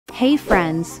Hey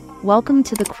friends, welcome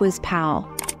to the Quiz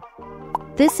Pal.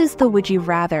 This is the Would You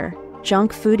Rather,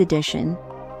 Junk Food Edition.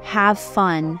 Have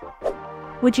fun.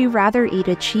 Would you rather eat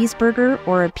a cheeseburger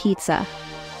or a pizza?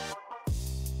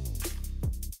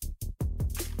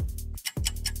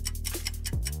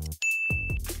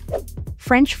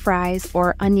 French fries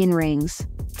or onion rings?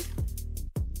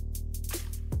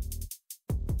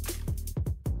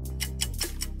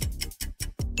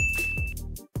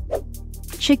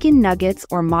 Chicken nuggets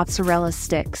or mozzarella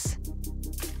sticks?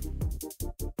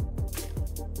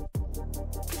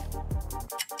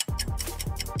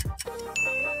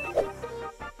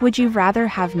 Would you rather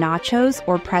have nachos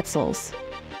or pretzels?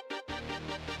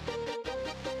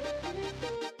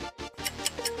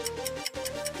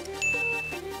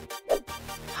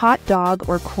 Hot dog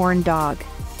or corn dog?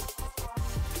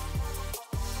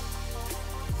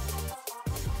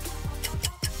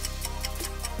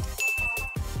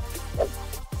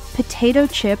 Potato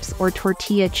chips or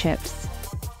tortilla chips?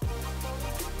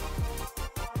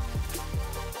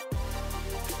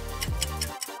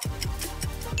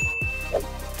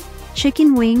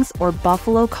 Chicken wings or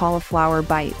buffalo cauliflower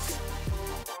bites?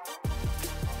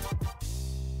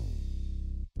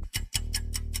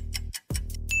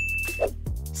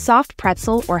 Soft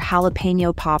pretzel or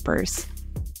jalapeno poppers?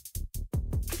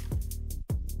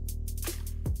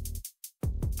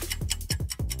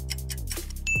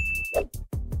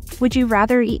 Would you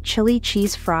rather eat chili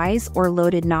cheese fries or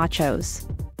loaded nachos?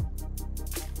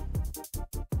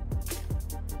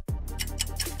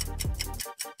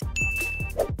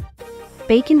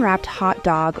 Bacon-wrapped hot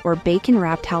dog or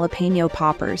bacon-wrapped jalapeno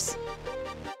poppers?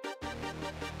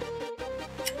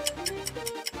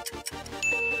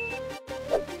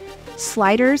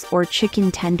 Sliders or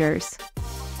chicken tenders?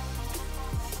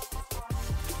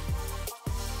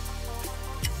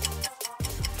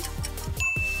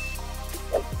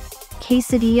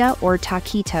 Quesadilla or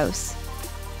taquitos?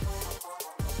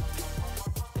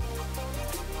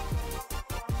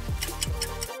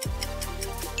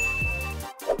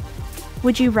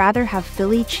 Would you rather have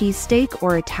Philly cheesesteak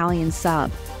or Italian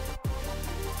sub?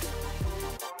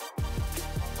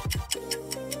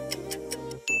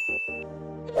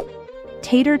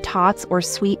 Tater tots or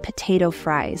sweet potato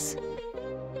fries?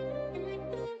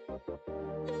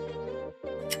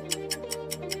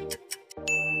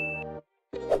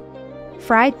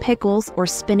 Fried pickles or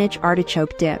spinach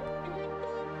artichoke dip?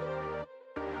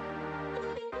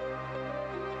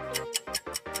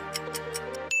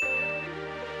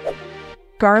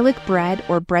 Garlic bread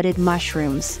or breaded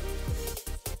mushrooms?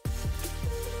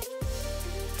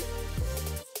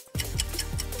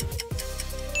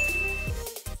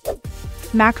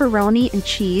 Macaroni and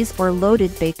cheese or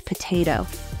loaded baked potato?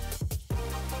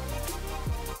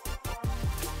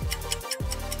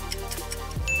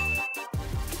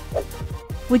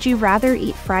 Would you rather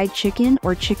eat fried chicken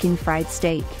or chicken fried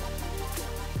steak?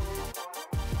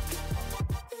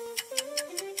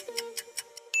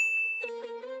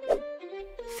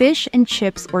 Fish and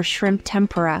chips or shrimp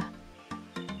tempura?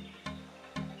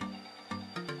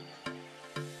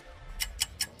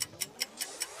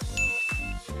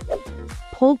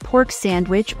 Pulled pork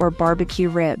sandwich or barbecue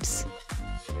ribs?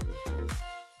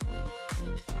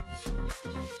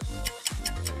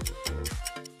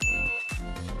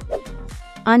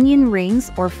 Onion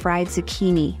rings or fried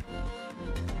zucchini?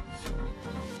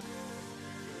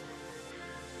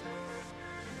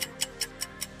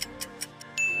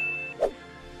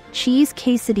 Cheese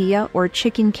quesadilla or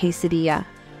chicken quesadilla?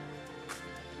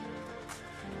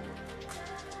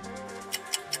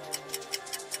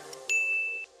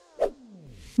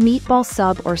 Meatball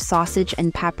sub or sausage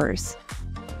and peppers?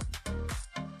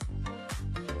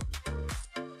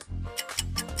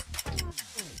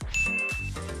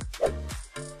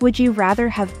 Would you rather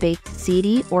have baked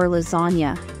ziti or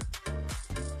lasagna?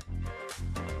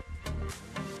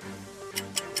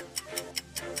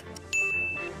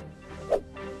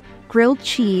 Grilled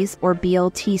cheese or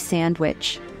BLT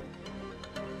sandwich?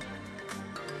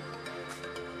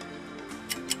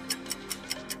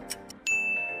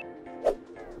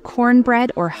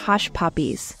 Cornbread or hush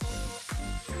puppies?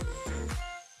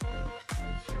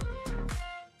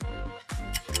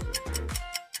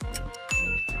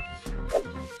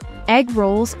 Egg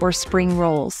rolls or spring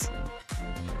rolls?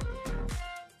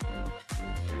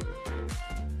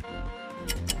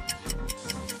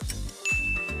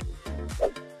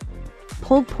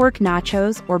 Pulled pork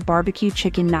nachos or barbecue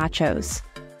chicken nachos?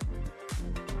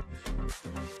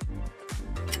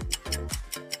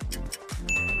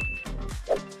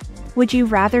 Would you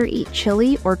rather eat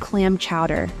chili or clam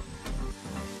chowder?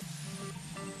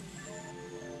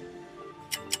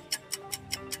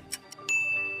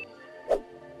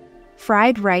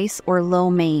 fried rice or lo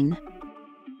mein,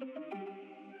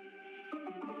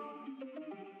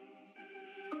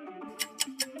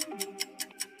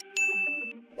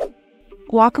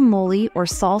 guacamole or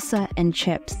salsa and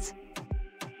chips,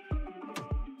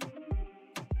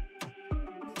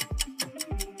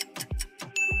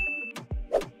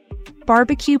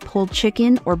 barbecue pulled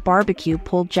chicken or barbecue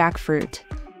pulled jackfruit,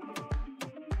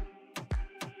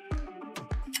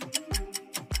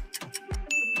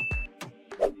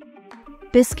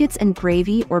 biscuits and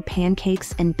gravy or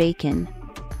pancakes and bacon,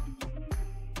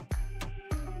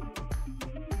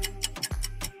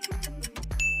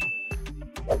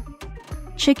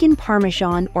 chicken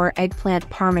parmesan or eggplant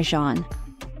parmesan,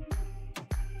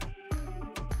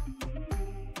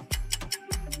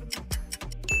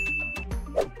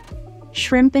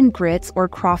 shrimp and grits or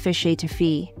crawfish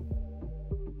étouffée,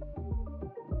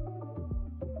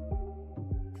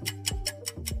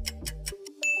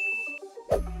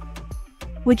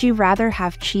 would you rather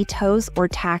have Cheetos or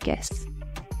tacos?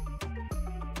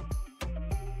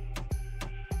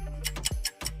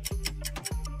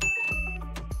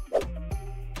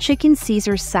 Chicken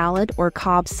Caesar salad or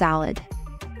Cobb salad,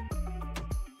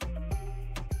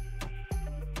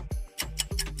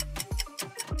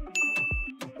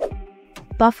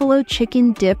 buffalo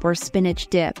chicken dip or spinach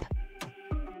dip,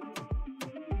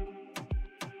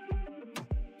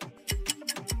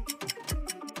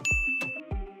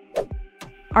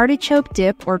 artichoke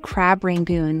dip or crab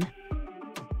rangoon,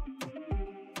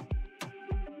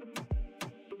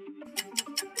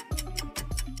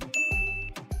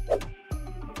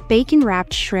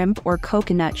 bacon-wrapped shrimp or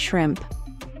coconut shrimp,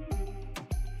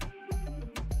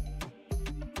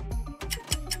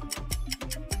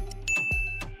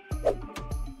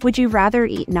 would you rather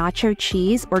eat nacho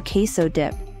cheese or queso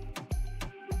dip?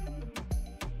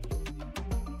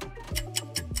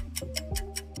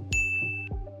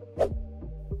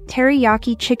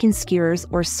 Teriyaki chicken skewers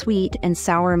or sweet and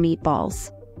sour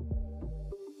meatballs,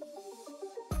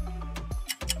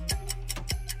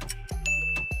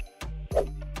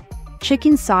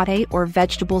 chicken sauté or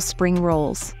vegetable spring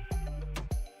rolls,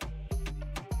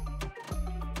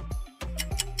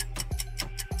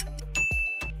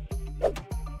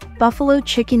 buffalo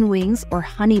chicken wings or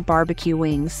honey barbecue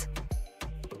wings,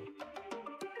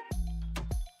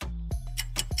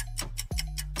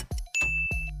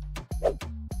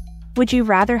 would you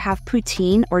rather have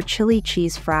poutine or chili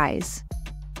cheese fries?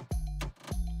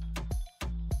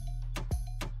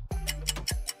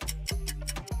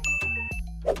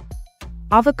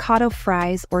 Avocado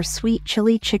fries or sweet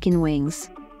chili chicken wings,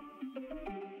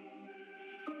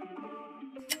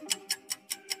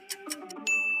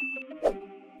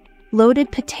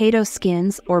 loaded potato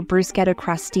skins or bruschetta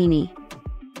crostini,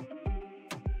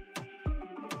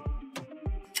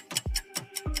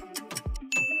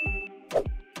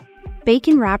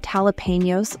 bacon-wrapped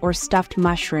jalapenos or stuffed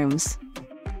mushrooms,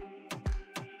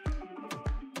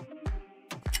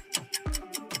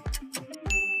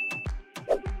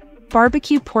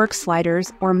 barbecue pork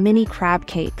sliders or mini crab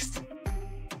cakes,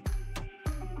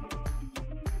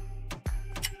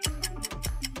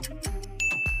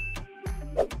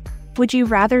 would you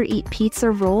rather eat pizza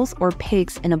rolls or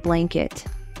pigs in a blanket?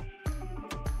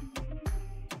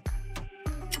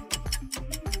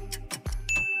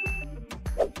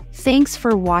 Thanks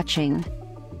for watching.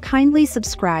 Kindly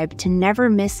subscribe to never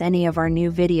miss any of our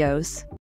new videos.